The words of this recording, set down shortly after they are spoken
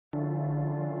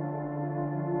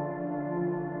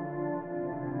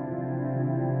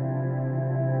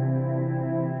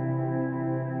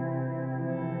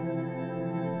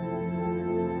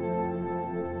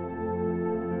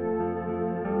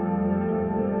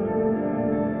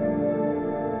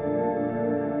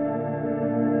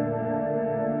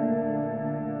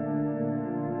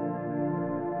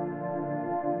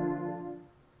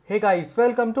Hey guys,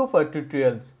 welcome to Fattu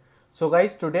tutorials. So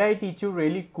guys, today I teach you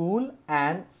really cool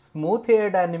and smooth hair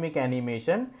dynamic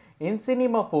animation in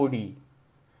Cinema 4D.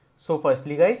 So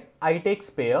firstly guys, I take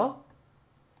sphere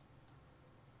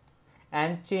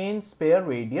and change sphere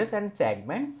radius and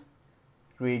segments.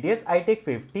 Radius I take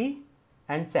 50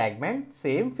 and segment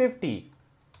same 50.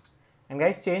 And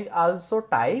guys, change also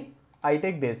type. I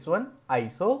take this one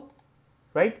ISO,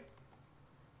 right?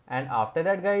 And after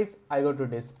that guys, I go to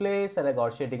display, select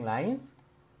Gauss shading lines.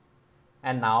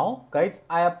 And now guys,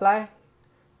 I apply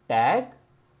tag.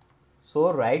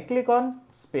 So right click on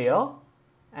sphere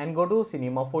and go to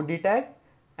Cinema 4D tag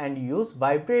and use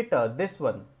vibrator, this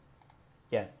one.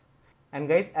 Yes. And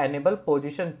guys, enable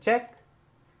position check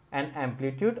and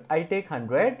amplitude I take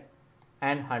 100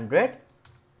 and 100.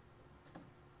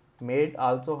 Made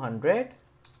also 100.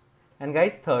 And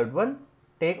guys, third one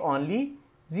take only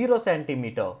 0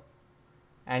 centimeter.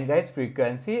 And guys,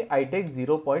 frequency I take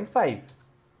 0.5,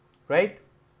 right?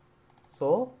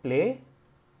 So play.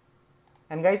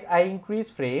 And guys, I increase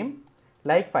frame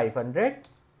like 500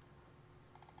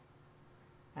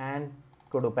 and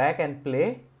go to back and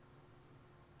play.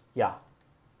 Yeah,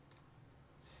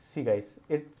 see guys,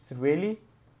 it's really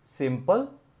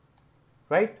simple,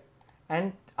 right?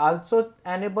 And also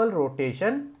enable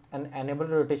rotation and enable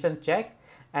rotation check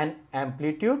and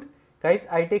amplitude guys,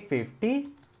 I take 50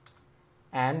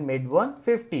 and mid one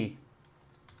 50.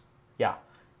 Yeah,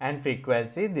 and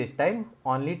frequency this time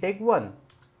only take 1.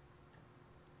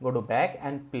 Go to back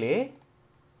and play.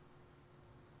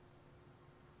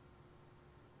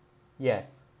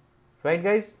 Yes, right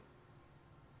guys,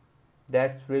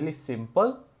 that's really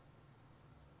simple.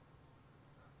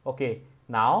 Okay,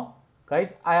 now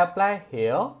guys, I apply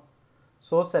hair.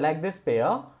 So select this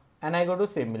pair and I go to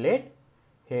simulate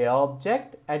hair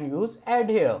object and use add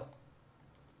hair.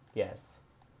 Yes,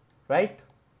 right?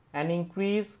 And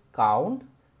increase count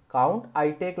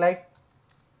I take like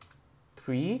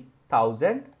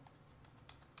 3000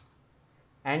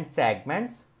 and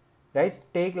segments guys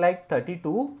take like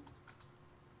 32.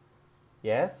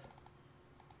 Yes,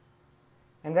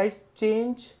 and guys,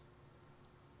 change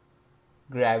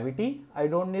gravity. I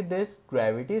don't need this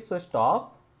gravity, so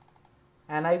stop.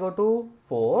 And I go to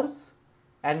force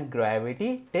and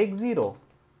gravity take 0.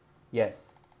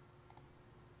 Yes.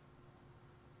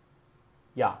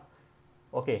 Yeah.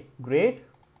 Okay, great.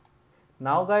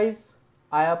 Now guys,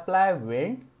 I apply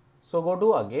wind. So go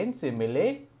to again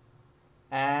simulate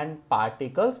and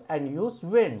particles and use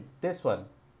wind, this one.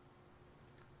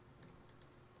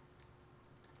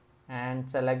 And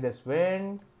select this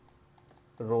wind,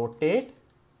 rotate.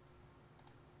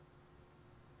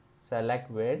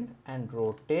 Select wind and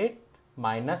rotate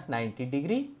minus 90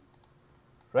 degree,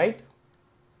 right?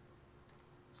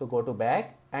 So go to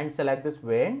back and select this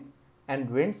wind and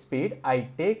wind speed I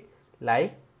take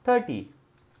like 30.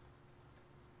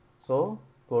 So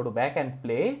go to back and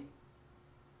play.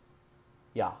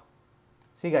 Yeah,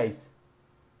 see guys,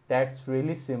 that's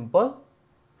really simple,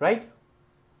 right?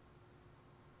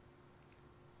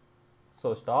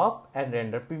 So stop and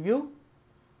render preview.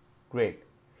 Great.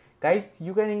 Guys,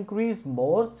 you can increase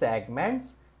more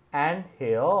segments and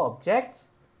hair objects.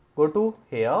 Go to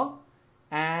hair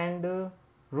and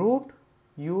root,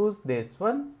 use this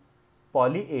one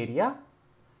poly area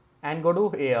and go to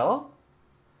hair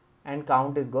and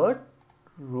count is good.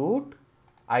 Root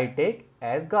I take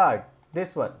as guard,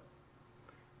 this one.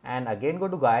 And again go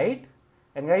to guide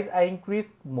and guys, I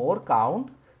increase more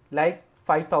count like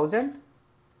 5000.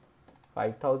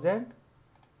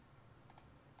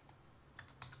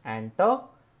 Enter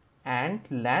and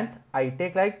length I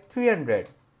take like 300.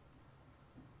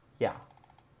 Yeah,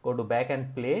 go to back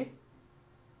and play.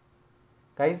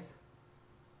 Guys,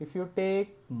 if you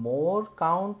take more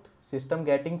count, system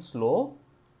getting slow.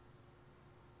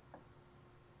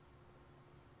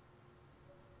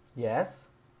 Yes,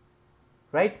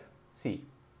 right? See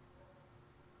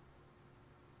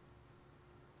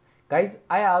guys,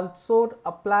 I also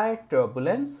apply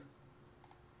turbulence.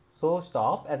 So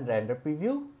stop and render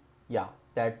preview. Yeah,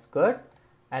 that's good.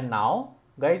 And now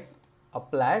guys,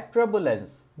 apply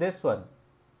turbulence, this one.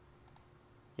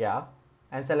 Yeah,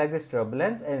 and select this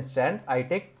turbulence and strength I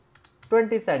take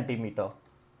 20 centimeter.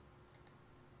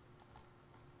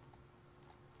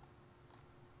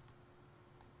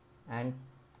 And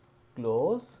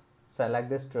close, select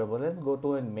this turbulence, go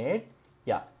to in mid.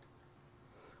 Yeah,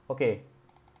 okay,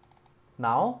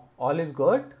 now all is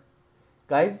good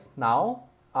guys. Now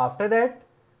after that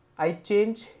I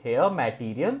change hair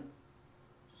material.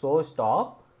 So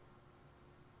stop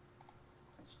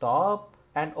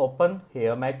and open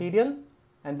hair material,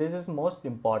 and this is most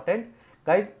important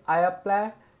guys. I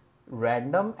apply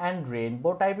random and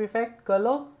rainbow type effect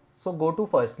color. So go to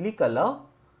firstly color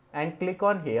and click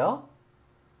on here,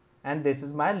 and this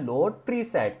is my load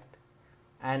preset.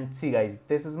 And see guys,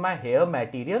 this is my hair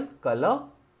material color.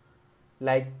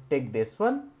 Like take this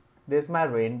one, this is my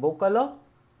rainbow color,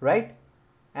 right?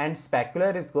 And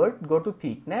specular is good. Go to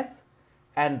thickness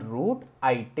and root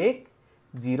I take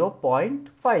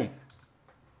 0.5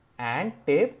 and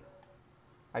tip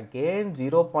again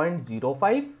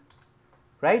 0.05,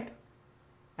 right?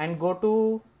 And go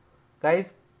to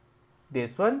guys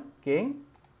this one king,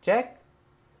 check,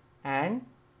 and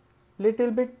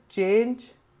little bit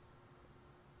change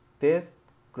this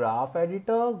graph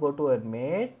editor, go to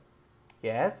animate,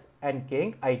 yes, and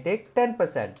king I take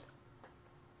 10%,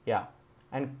 yeah,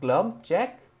 and clump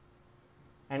check,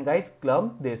 and guys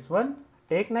clump this one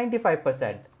take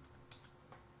 95%,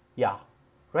 yeah,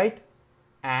 right,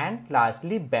 and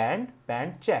lastly band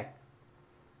check.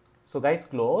 So guys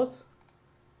close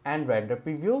and render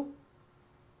preview.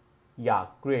 Yeah,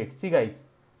 great. See guys,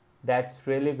 that's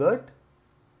really good,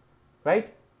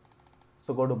 right?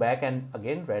 So go to back and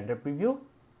again render preview.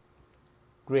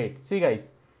 Great. See guys,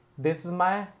 this is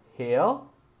my hair.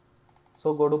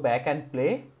 So go to back and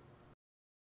play.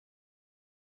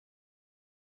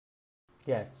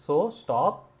 Yes, so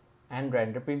stop and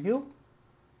render preview.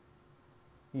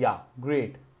 Yeah,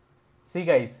 great. See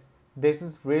guys, this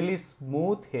is really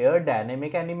smooth hair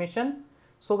dynamic animation.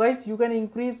 So guys, you can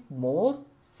increase more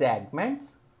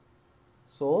segments.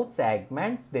 So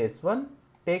segments, this one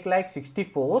take like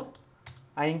 64.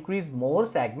 I increase more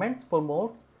segments for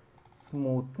more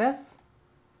smoothness.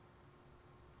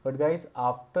 But guys,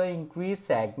 after increase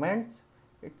segments,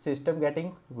 its system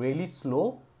getting really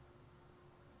slow.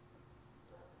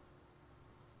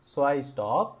 So I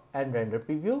stop and render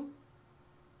preview.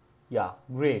 Yeah,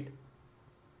 great.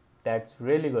 That's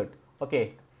really good.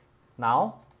 Okay,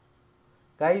 now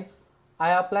guys,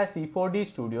 I apply C4D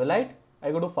Studio Light.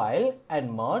 I go to file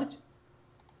and merge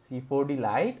C4D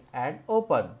Light and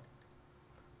open.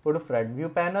 Go to front view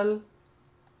panel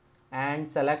and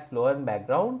select flow and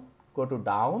background. Go to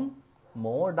down,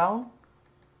 more down,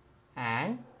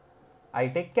 and I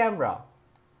take camera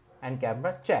and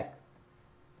camera check.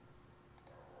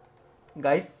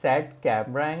 Guys, set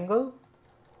camera angle.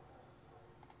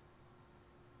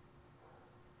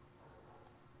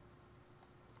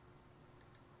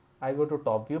 I go to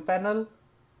top view panel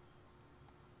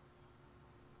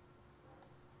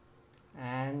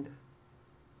and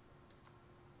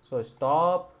so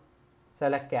stop,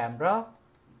 select camera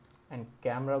and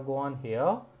camera go on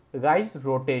here. Guys,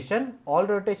 rotation, all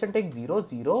rotation take 0,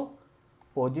 0,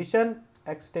 position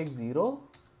X take 0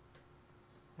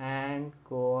 and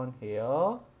go on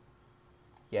here,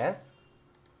 yes,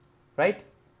 right.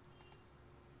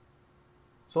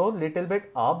 So little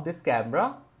bit up this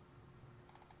camera,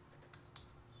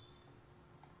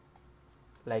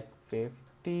 like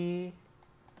 50,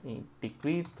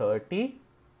 decrease 30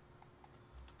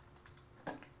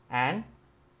 and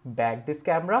back this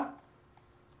camera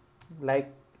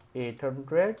like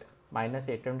 800 minus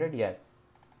 800, yes,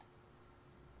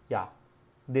 yeah,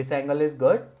 this angle is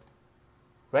good,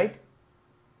 right?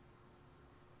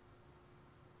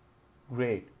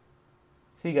 Great.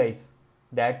 See guys,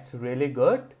 that's really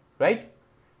good, right?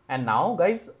 And now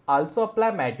guys, also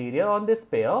apply material on this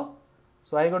pair.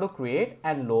 So I go to create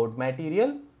and load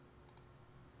material,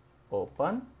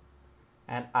 open,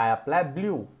 and I apply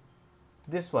blue,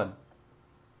 this one.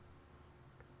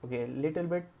 Okay, little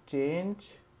bit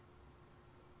change.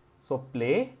 So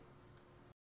play.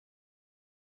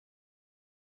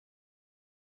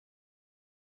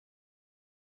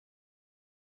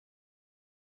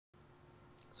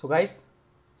 So guys,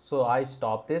 so I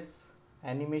stop this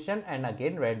animation and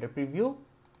again render preview.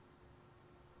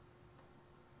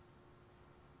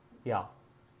 Yeah,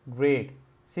 great.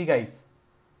 See guys,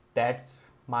 that's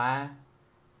my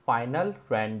final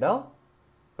render,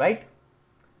 right?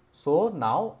 So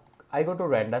now I go to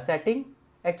render setting.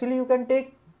 Actually you can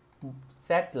take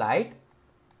set light.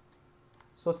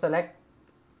 So select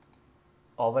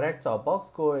overhead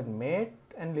softbox, go and mate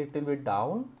and little bit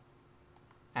down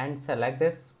and select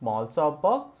this small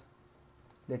softbox,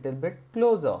 little bit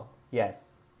closer,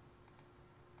 yes.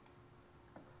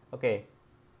 Okay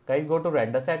guys, go to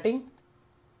render setting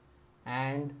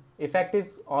and effect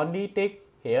is only take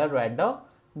hair render,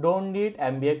 don't need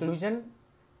ambient occlusion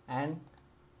and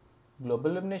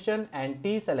global illumination,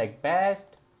 anti, select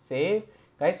best, save.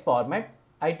 Guys, format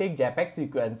I take JPEG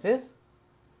sequences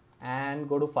and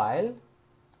go to file,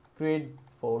 create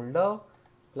folder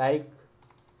like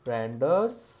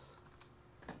renders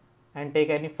and take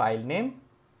any file name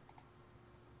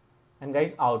And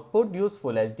guys, output use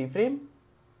full HD frame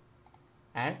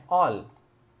and all,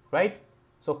 right?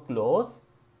 So close,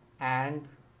 and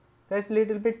guys,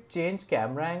 little bit change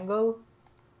camera angle.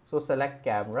 So select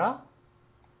camera,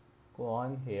 go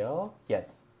on here,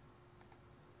 yes,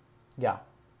 yeah,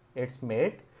 it's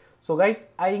made. So guys,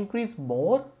 I increase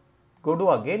more, go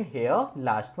to again here,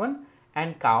 last one,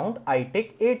 and count. I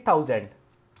take 8,000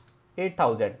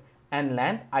 and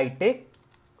length I take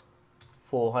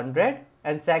 400,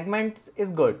 and segments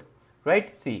is good,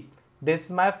 right? See, this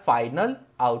is my final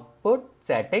output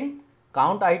setting.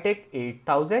 Count I take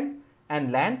 8,000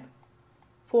 and length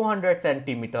 400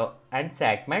 centimeter and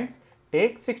segments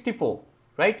take 64,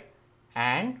 right?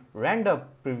 And render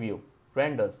preview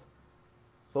renders.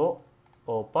 So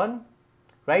open,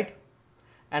 right?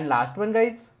 And last one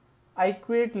guys, I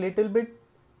create little bit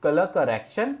color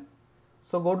correction.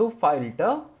 So go to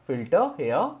filter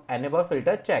here, enable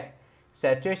filter, check.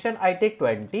 Saturation I take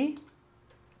 20,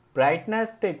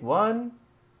 brightness take 1,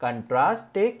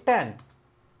 contrast take 10,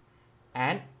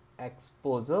 and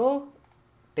exposure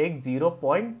take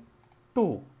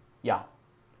 0.2. Yeah,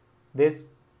 this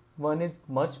one is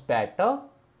much better,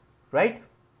 right?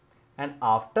 And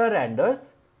after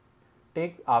renders,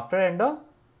 after render,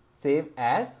 save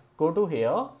as, go to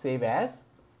here, save as,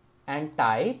 and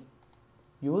type,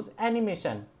 use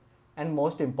animation. And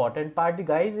most important part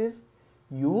guys is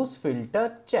use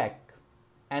filter check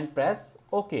and press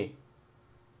OK,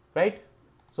 right?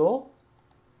 So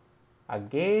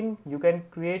again you can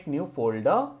create new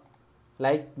folder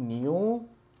like new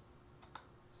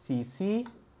CC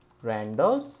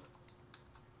renders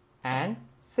and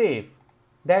save.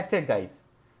 That's it guys,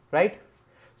 right?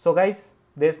 So guys,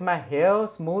 this my hair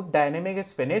smooth dynamic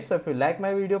is finished. So if you like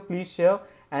my video, please share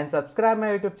and subscribe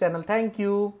my YouTube channel. Thank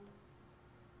you.